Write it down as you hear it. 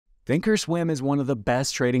ThinkorSwim is one of the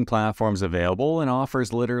best trading platforms available and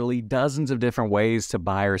offers literally dozens of different ways to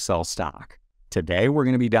buy or sell stock. Today, we're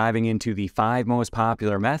going to be diving into the 5 most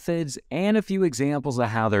popular methods and a few examples of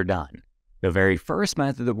how they're done. The very first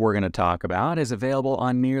method that we're going to talk about is available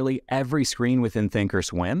on nearly every screen within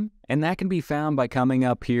ThinkorSwim, and that can be found by coming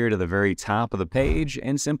up here to the very top of the page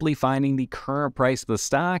and simply finding the current price of the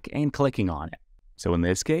stock and clicking on it. So in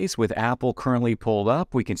this case, with Apple currently pulled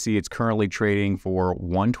up, we can see it's currently trading for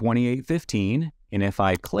 $128.15, and if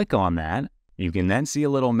I click on that, you can then see a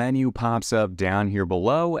little menu pops up down here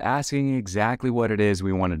below asking exactly what it is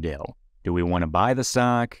we want to do. Do we want to buy the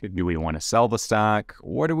stock? Do we want to sell the stock?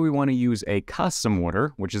 Or do we want to use a custom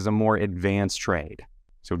order, which is a more advanced trade?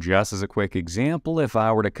 So just as a quick example, if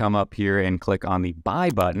I were to come up here and click on the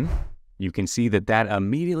buy button, you can see that that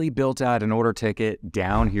immediately built out an order ticket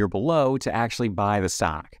down here below to actually buy the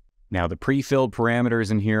stock. Now the pre-filled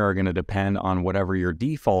parameters in here are going to depend on whatever your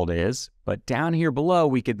default is, but down here below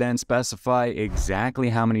we could then specify exactly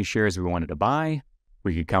how many shares we wanted to buy.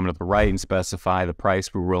 We could come to the right and specify the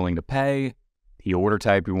price we were willing to pay, the order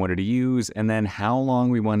type we wanted to use, and then how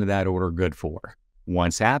long we wanted that order good for.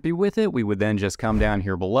 Once happy with it, we would then just come down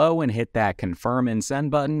here below and hit that confirm and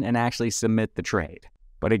send button and actually submit the trade.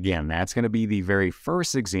 But again, that's going to be the very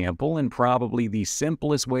first example and probably the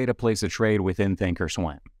simplest way to place a trade within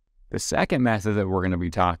ThinkorSwim. The second method that we're going to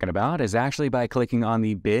be talking about is actually by clicking on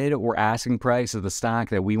the bid or asking price of the stock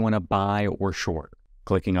that we want to buy or short.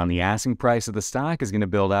 Clicking on the asking price of the stock is going to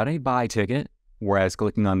build out a buy ticket, whereas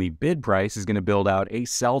clicking on the bid price is going to build out a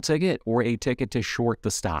sell ticket or a ticket to short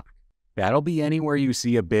the stock. That'll be anywhere you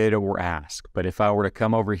see a bid or ask, but if I were to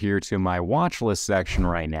come over here to my watch list section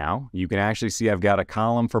right now, you can actually see I've got a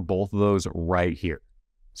column for both of those right here.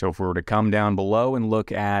 So if we were to come down below and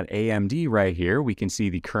look at AMD right here, we can see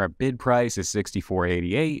the current bid price is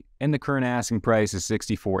 $64.88 and the current asking price is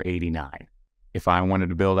 $64.89. If I wanted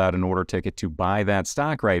to build out an order ticket to buy that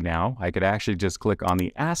stock right now, I could actually just click on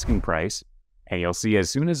the asking price, and you'll see as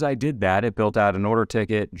soon as I did that, it built out an order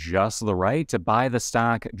ticket just to the right to buy the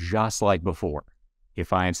stock just like before.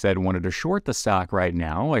 If I instead wanted to short the stock right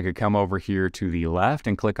now, I could come over here to the left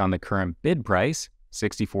and click on the current bid price,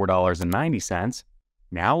 $64.90.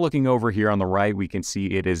 Now looking over here on the right, we can see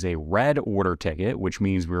it is a red order ticket, which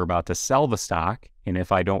means we're about to sell the stock. And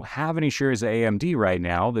if I don't have any shares of AMD right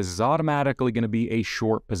now, this is automatically going to be a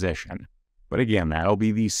short position. But again, that'll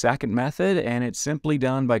be the second method, and it's simply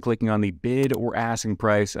done by clicking on the bid or asking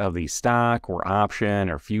price of the stock or option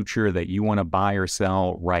or future that you want to buy or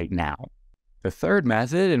sell right now. The third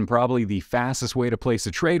method, and probably the fastest way to place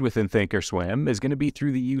a trade within ThinkorSwim, is going to be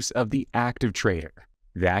through the use of the active trader.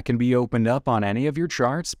 That can be opened up on any of your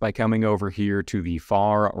charts by coming over here to the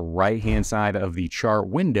far right-hand side of the chart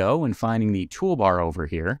window and finding the toolbar over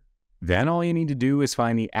here. Then all you need to do is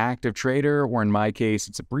find the active trader, or in my case,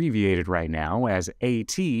 it's abbreviated right now as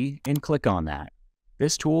AT, and click on that.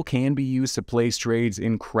 This tool can be used to place trades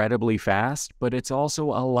incredibly fast, but it's also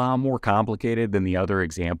a lot more complicated than the other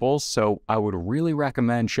examples, so I would really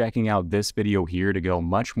recommend checking out this video here to go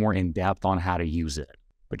much more in depth on how to use it.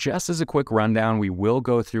 But just as a quick rundown, we will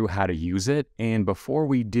go through how to use it, and before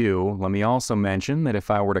we do, let me also mention that if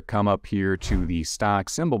I were to come up here to the stock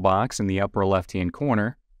symbol box in the upper left-hand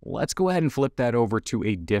corner, let's go ahead and flip that over to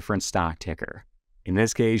a different stock ticker. In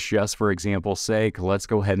this case, just for example's sake, let's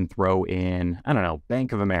go ahead and throw in,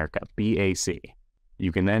 Bank of America, BAC.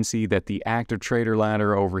 You can then see that the active trader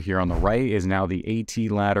ladder over here on the right is now the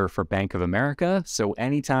AT ladder for Bank of America. So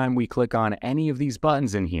anytime we click on any of these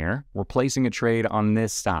buttons in here, we're placing a trade on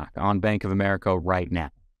this stock, on Bank of America right now.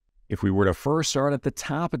 If we were to first start at the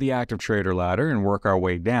top of the active trader ladder and work our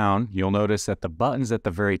way down, you'll notice that the buttons at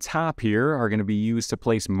the very top here are going to be used to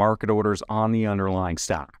place market orders on the underlying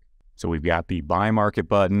stock. So we've got the buy market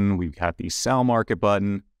button, we've got the sell market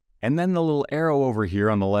button, and then the little arrow over here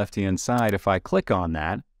on the left-hand side, if I click on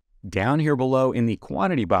that, down here below in the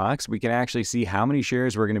quantity box, we can actually see how many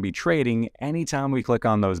shares we're going to be trading anytime we click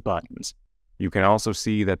on those buttons. You can also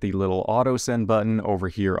see that the little auto send button over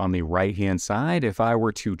here on the right-hand side, if I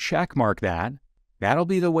were to check mark that, that'll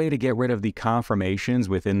be the way to get rid of the confirmations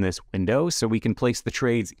within this window so we can place the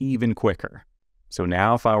trades even quicker. So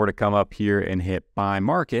now if I were to come up here and hit buy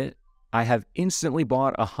market, I have instantly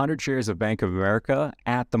bought 100 shares of Bank of America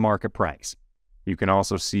at the market price. You can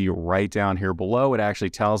also see right down here below, it actually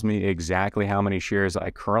tells me exactly how many shares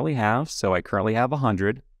I currently have. So I currently have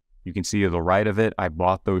 100. You can see to the right of it, I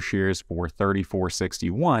bought those shares for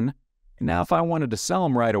 $34.61. And now if I wanted to sell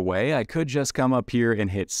them right away, I could just come up here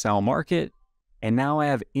and hit sell market. And now I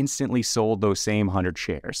have instantly sold those same 100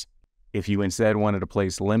 shares. If you instead wanted to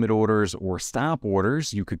place limit orders or stop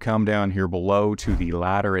orders, you could come down here below to the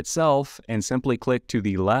ladder itself and simply click to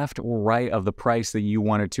the left or right of the price that you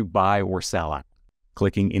wanted to buy or sell at.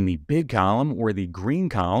 Clicking in the bid column or the green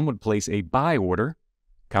column would place a buy order.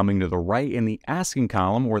 Coming to the right in the asking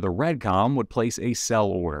column or the red column would place a sell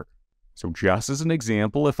order. So just as an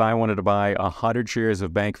example, if I wanted to buy 100 shares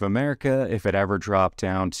of Bank of America, if it ever dropped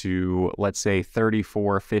down to, let's say,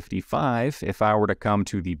 $34.55, if I were to come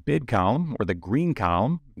to the bid column or the green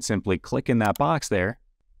column, simply click in that box there,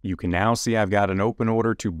 you can now see I've got an open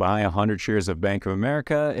order to buy 100 shares of Bank of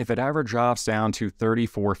America if it ever drops down to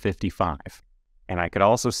 $34.55. And I could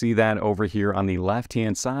also see that over here on the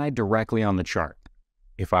left-hand side directly on the chart.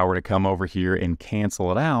 If I were to come over here and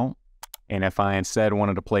cancel it out, and if I instead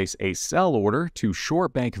wanted to place a sell order to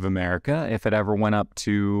short Bank of America, if it ever went up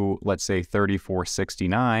to, let's say,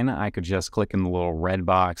 $34.69, I could just click in the little red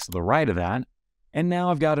box to the right of that. And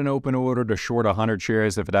now I've got an open order to short 100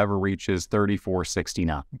 shares if it ever reaches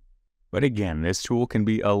 $34.69. But again, this tool can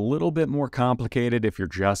be a little bit more complicated if you're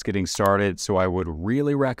just getting started, so I would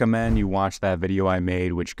really recommend you watch that video I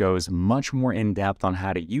made, which goes much more in depth on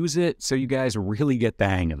how to use it so you guys really get the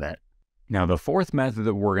hang of it. Now, the fourth method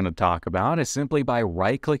that we're going to talk about is simply by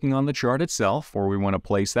right-clicking on the chart itself where we want to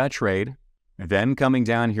place that trade, then coming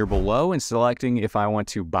down here below and selecting if I want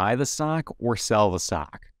to buy the stock or sell the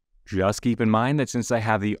stock. Just keep in mind that since I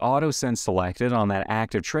have the auto send selected on that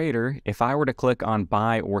active trader, if I were to click on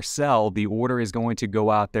buy or sell, the order is going to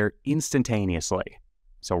go out there instantaneously.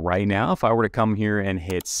 So right now, if I were to come here and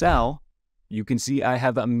hit sell, you can see I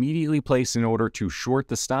have immediately placed an order to short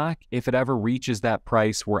the stock if it ever reaches that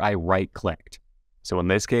price where I right-clicked. So in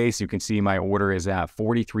this case, you can see my order is at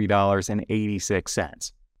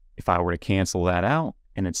 $43.86. If I were to cancel that out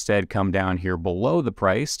and instead come down here below the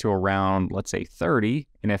price to around, let's say, 30,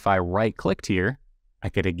 and if I right-clicked here, I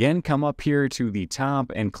could again come up here to the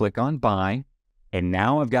top and click on buy, and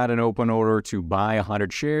now I've got an open order to buy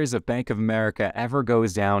 100 shares if Bank of America ever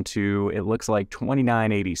goes down to, it looks like,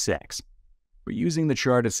 $29.86. But using the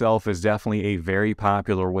chart itself is definitely a very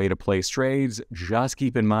popular way to place trades. Just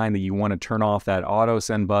keep in mind that you want to turn off that auto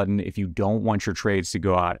send button if you don't want your trades to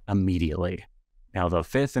go out immediately. Now, the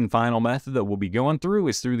fifth and final method that we'll be going through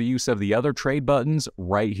is through the use of the other trade buttons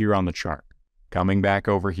right here on the chart. Coming back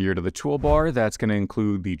over here to the toolbar, that's going to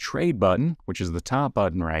include the trade button, which is the top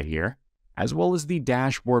button right here, as well as the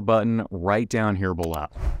dashboard button right down here below.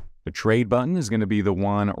 The trade button is going to be the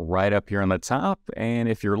one right up here on the top, and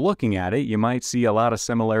if you're looking at it, you might see a lot of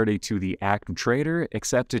similarity to the active trader,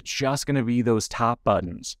 except it's just going to be those top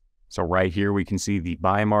buttons. So right here we can see the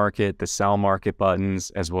buy market, the sell market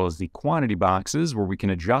buttons, as well as the quantity boxes where we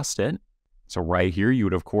can adjust it. So right here you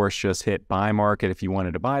would of course just hit buy market if you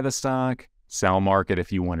wanted to buy the stock, sell market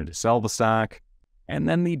if you wanted to sell the stock, and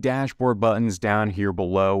then the dashboard buttons down here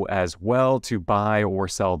below as well to buy or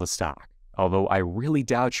sell the stock. Although I really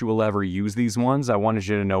doubt you will ever use these ones, I wanted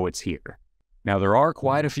you to know it's here. Now, there are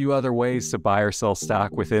quite a few other ways to buy or sell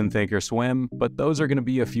stock within ThinkorSwim, but those are going to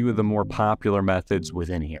be a few of the more popular methods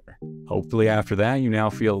within here. Hopefully after that, you now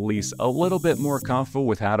feel at least a little bit more comfortable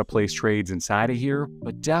with how to place trades inside of here,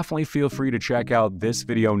 but definitely feel free to check out this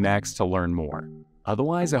video next to learn more.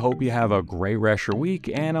 Otherwise, I hope you have a great rest of your week,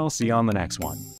 and I'll see you on the next one.